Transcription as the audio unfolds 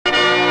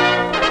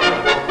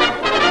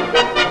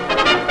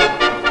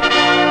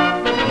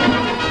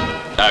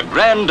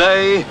grand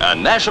day, a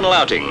national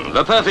outing,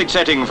 the perfect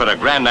setting for a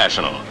Grand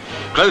National.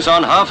 Close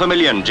on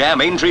 500,000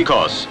 jam Aintree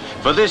course,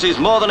 for this is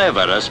more than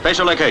ever a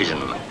special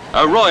occasion,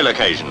 a royal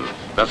occasion,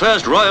 the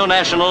first Royal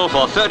National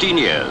for 13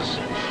 years.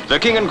 The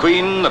King and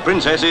Queen, the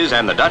Princesses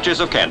and the Duchess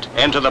of Kent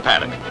enter the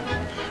paddock.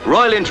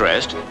 Royal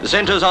interest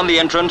centres on the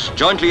entrant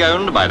jointly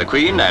owned by the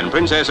Queen and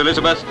Princess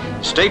Elizabeth,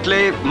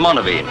 stately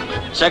Monaveen,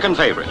 second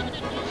favourite.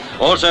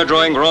 Also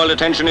drawing royal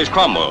attention is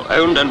Cromwell,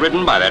 owned and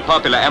ridden by that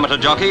popular amateur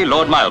jockey,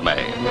 Lord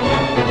Mildmay.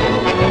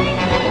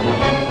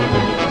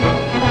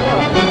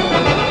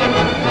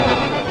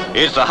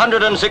 It's the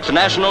 106th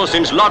National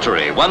since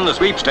Lottery won the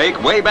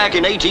sweepstake way back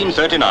in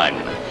 1839.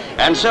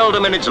 And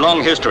seldom in its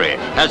long history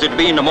has it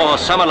been a more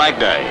summer-like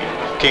day.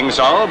 King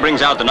Sol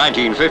brings out the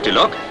 1950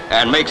 look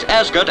and makes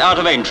Ascot out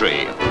of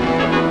Aintree.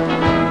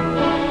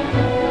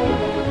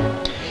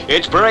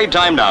 It's parade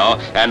time now,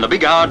 and the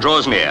big hour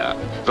draws near.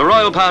 The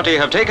royal party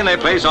have taken their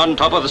place on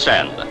top of the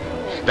stand.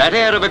 That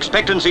air of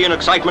expectancy and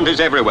excitement is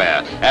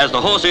everywhere as the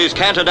horses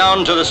canter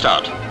down to the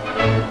start.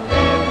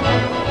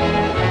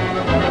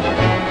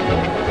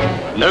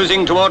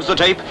 Nosing towards the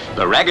tape,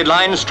 the ragged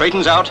line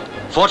straightens out.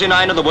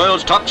 49 of the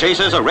world's top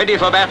chasers are ready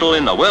for battle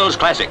in the World's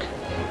Classic.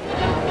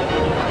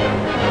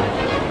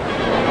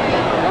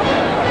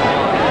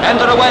 And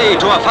they're away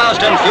to a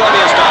fast and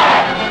furious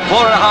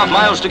start. 4.5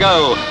 miles to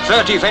go,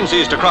 30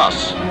 fences to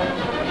cross.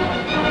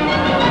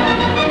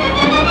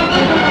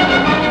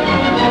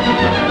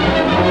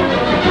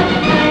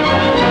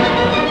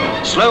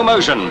 Slow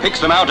motion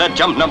picks them out at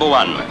jump number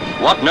 1.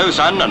 What No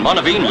Sun and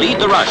Monaveen lead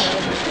the rush.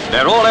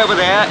 They're all over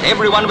there,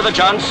 everyone with a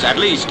chance, at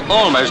least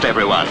almost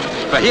everyone.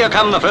 For here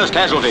come the first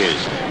casualties.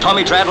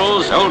 Tommy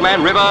Traddles, Old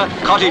Man River,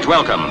 Cottage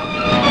Welcome.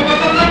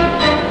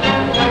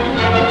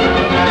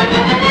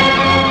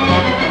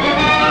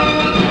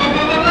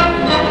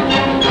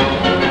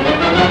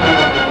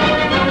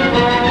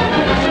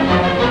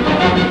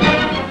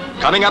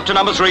 Coming up to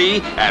number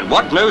 3, and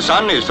What No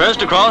Sun is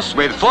first across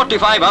with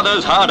 45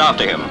 others hard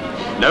after him.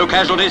 No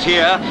casualties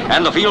here,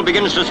 and the field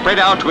begins to spread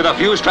out with a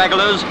few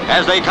stragglers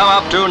as they come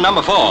up to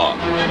number 4.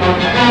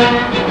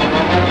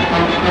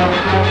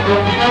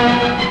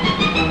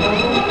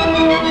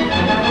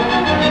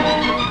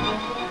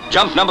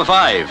 Jump number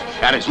 5,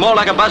 and it's more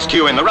like a bus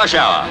queue in the rush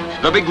hour.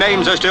 The big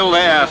names are still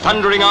there,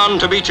 thundering on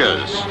to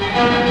Beechers.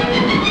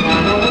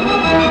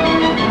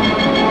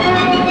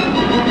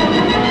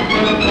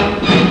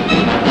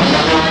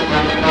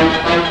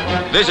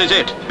 This is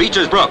it,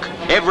 Beechers Brook,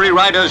 every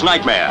rider's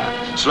nightmare.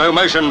 Slow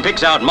motion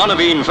picks out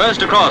Monaveen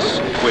first across,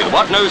 with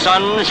What No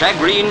Sun, Shag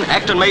Green,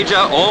 Achton Major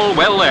all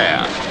well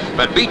there.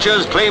 But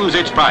Beechers claims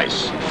its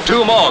price.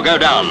 2 more go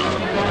down.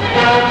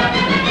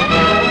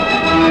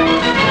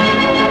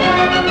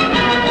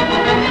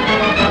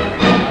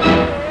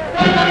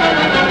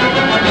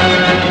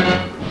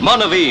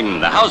 Monaveen,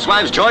 the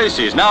housewife's choice,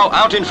 is now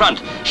out in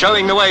front,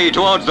 showing the way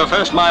towards the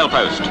first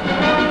milepost.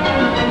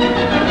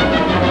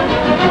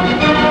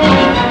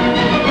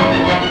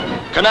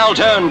 Canal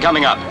Turn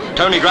coming up.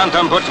 Tony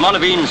Grantham puts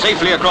Monaveen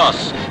safely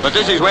across, but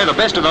this is where the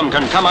best of them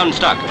can come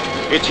unstuck.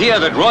 It's here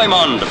that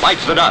Roymond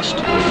bites the dust.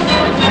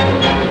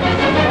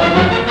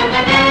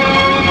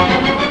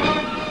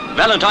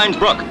 Valentine's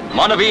Brook.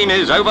 Monaveen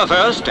is over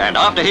first, and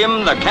after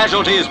him the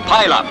casualties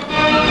pile up.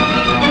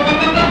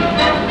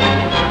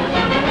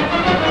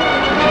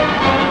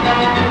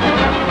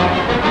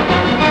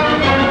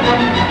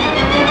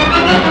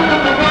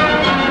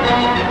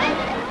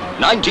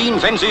 "19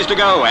 fences to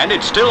go, and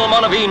it's still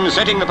Monaveen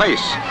setting the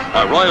pace.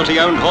 A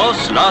royalty-owned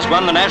horse, last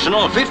won the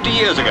National 50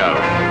 years ago.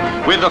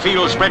 With the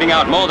field spreading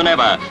out more than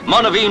ever,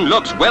 Monaveen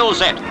looks well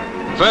set.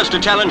 First to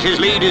challenge his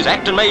lead is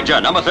Achton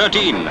Major, number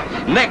 13.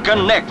 Neck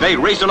and neck, they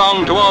race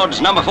along towards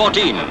number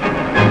 14.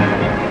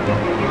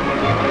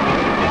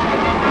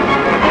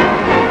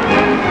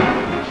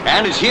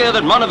 And it's here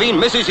that Monaveen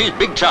misses his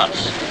big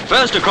chance.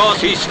 First across,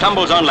 he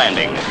stumbles on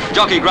landing.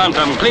 Jockey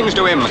Grantham clings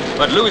to him,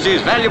 but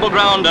loses valuable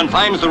ground and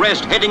finds the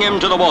rest heading him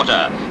to the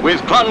water,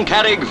 with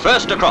Cloncarrig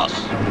first across.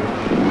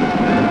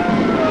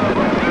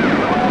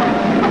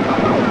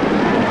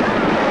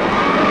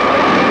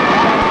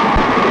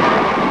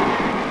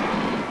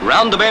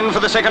 Round the bend for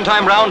the second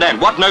time round, and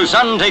What No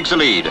Sun takes the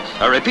lead.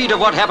 A repeat of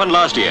what happened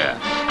last year.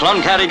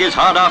 Cloncarrig is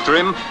hard after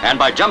him, and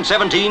by jump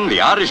 17,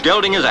 the Irish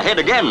gelding is ahead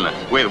again,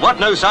 with What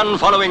No Sun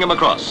following him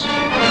across.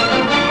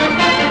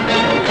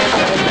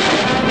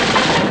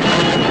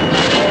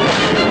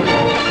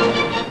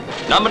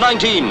 Number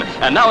 19,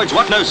 and now it's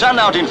What No Sun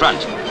out in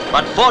front.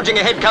 But forging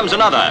ahead comes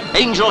another,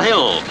 Angel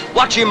Hill.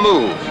 Watch him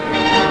move.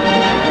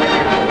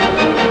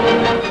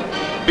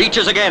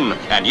 Beechers again,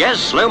 and yes,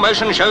 slow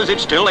motion shows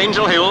it's still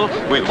Angel Hill,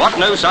 with What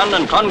No Sun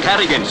and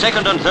Cloncarrig in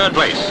second and third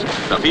place.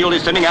 The field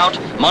is thinning out,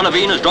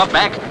 Monaveen has dropped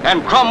back,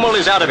 and Cromwell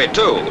is out of it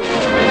too.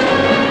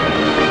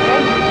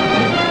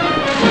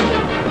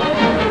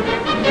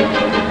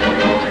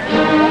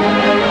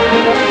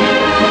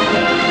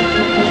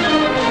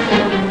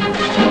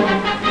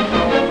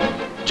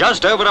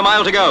 Just over a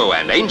mile to go,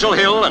 and Angel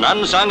Hill, an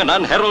unsung and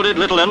unheralded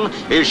little un,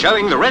 is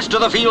showing the rest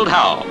of the field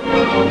how.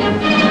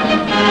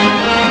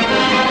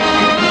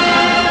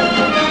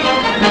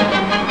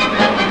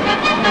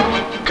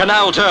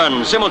 Canal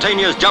turn,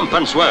 simultaneous jump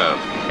and swerve.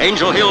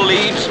 Angel Hill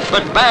leads,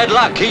 but bad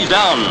luck, he's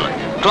down.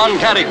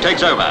 Cloncarrig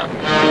takes over.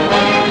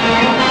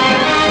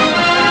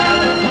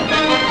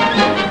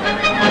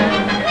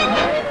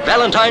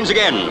 Valentine's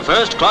again.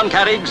 First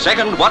Cloncarrig,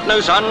 second What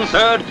No Sun,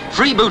 third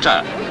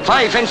Freebooter.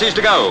 5 fences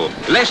to go.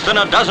 Less than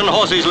a dozen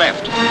horses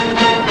left.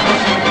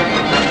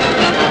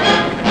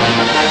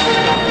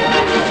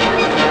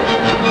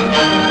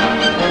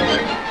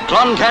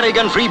 Cloncarrig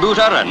and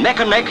Freebooter are neck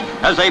and neck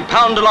as they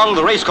pound along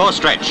the racecourse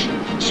stretch.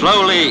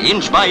 Slowly,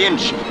 inch by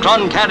inch,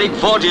 Cloncarrig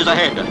forges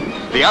ahead.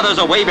 The others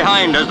are way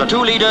behind as the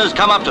 2 leaders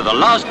come up to the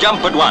last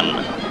jump at 1.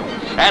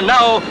 And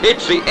now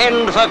it's the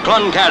end for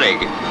Cloncarrig.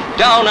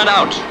 Down and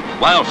out,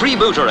 while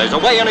Freebooter is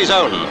away on his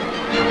own.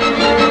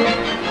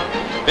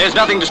 There's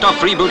nothing to stop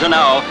Freebooter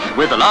now.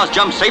 With the last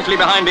jump safely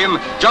behind him,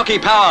 Jockey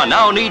Power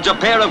now needs a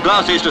pair of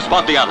glasses to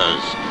spot the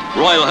others.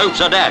 Royal hopes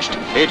are dashed.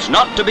 It's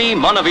not to be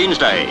Monaveen's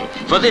day,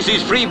 for this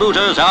is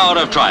Freebooter's hour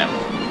of triumph.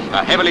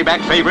 A heavily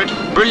backed favourite,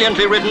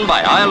 brilliantly ridden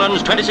by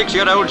Ireland's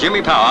 26-year-old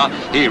Jimmy Power,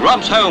 he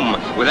romps home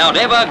without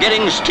ever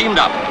getting steamed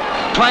up.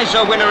 Twice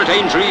a winner at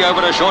Aintree over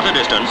a shorter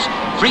distance,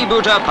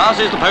 Freebooter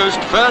passes the post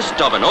first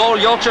of an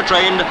all-Yorkshire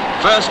trained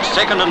first,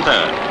 second and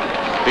third.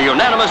 The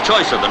unanimous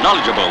choice of the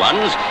knowledgeable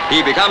ones,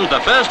 he becomes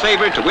the first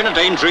favourite to win at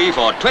Aintree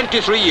for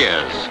 23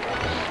 years.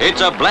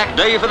 It's a black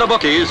day for the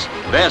bookies.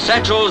 Their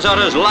satchels are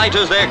as light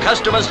as their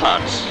customers'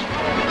 hearts.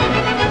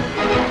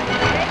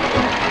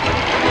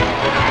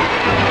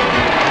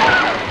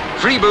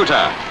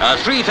 Freebooter, a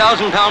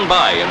 £3,000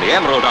 buy in the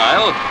Emerald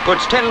Isle,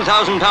 puts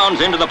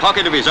 £10,000 into the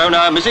pocket of his owner,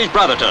 Mrs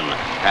Brotherton,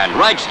 and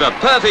writes the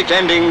perfect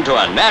ending to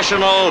a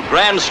national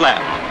Grand Slam.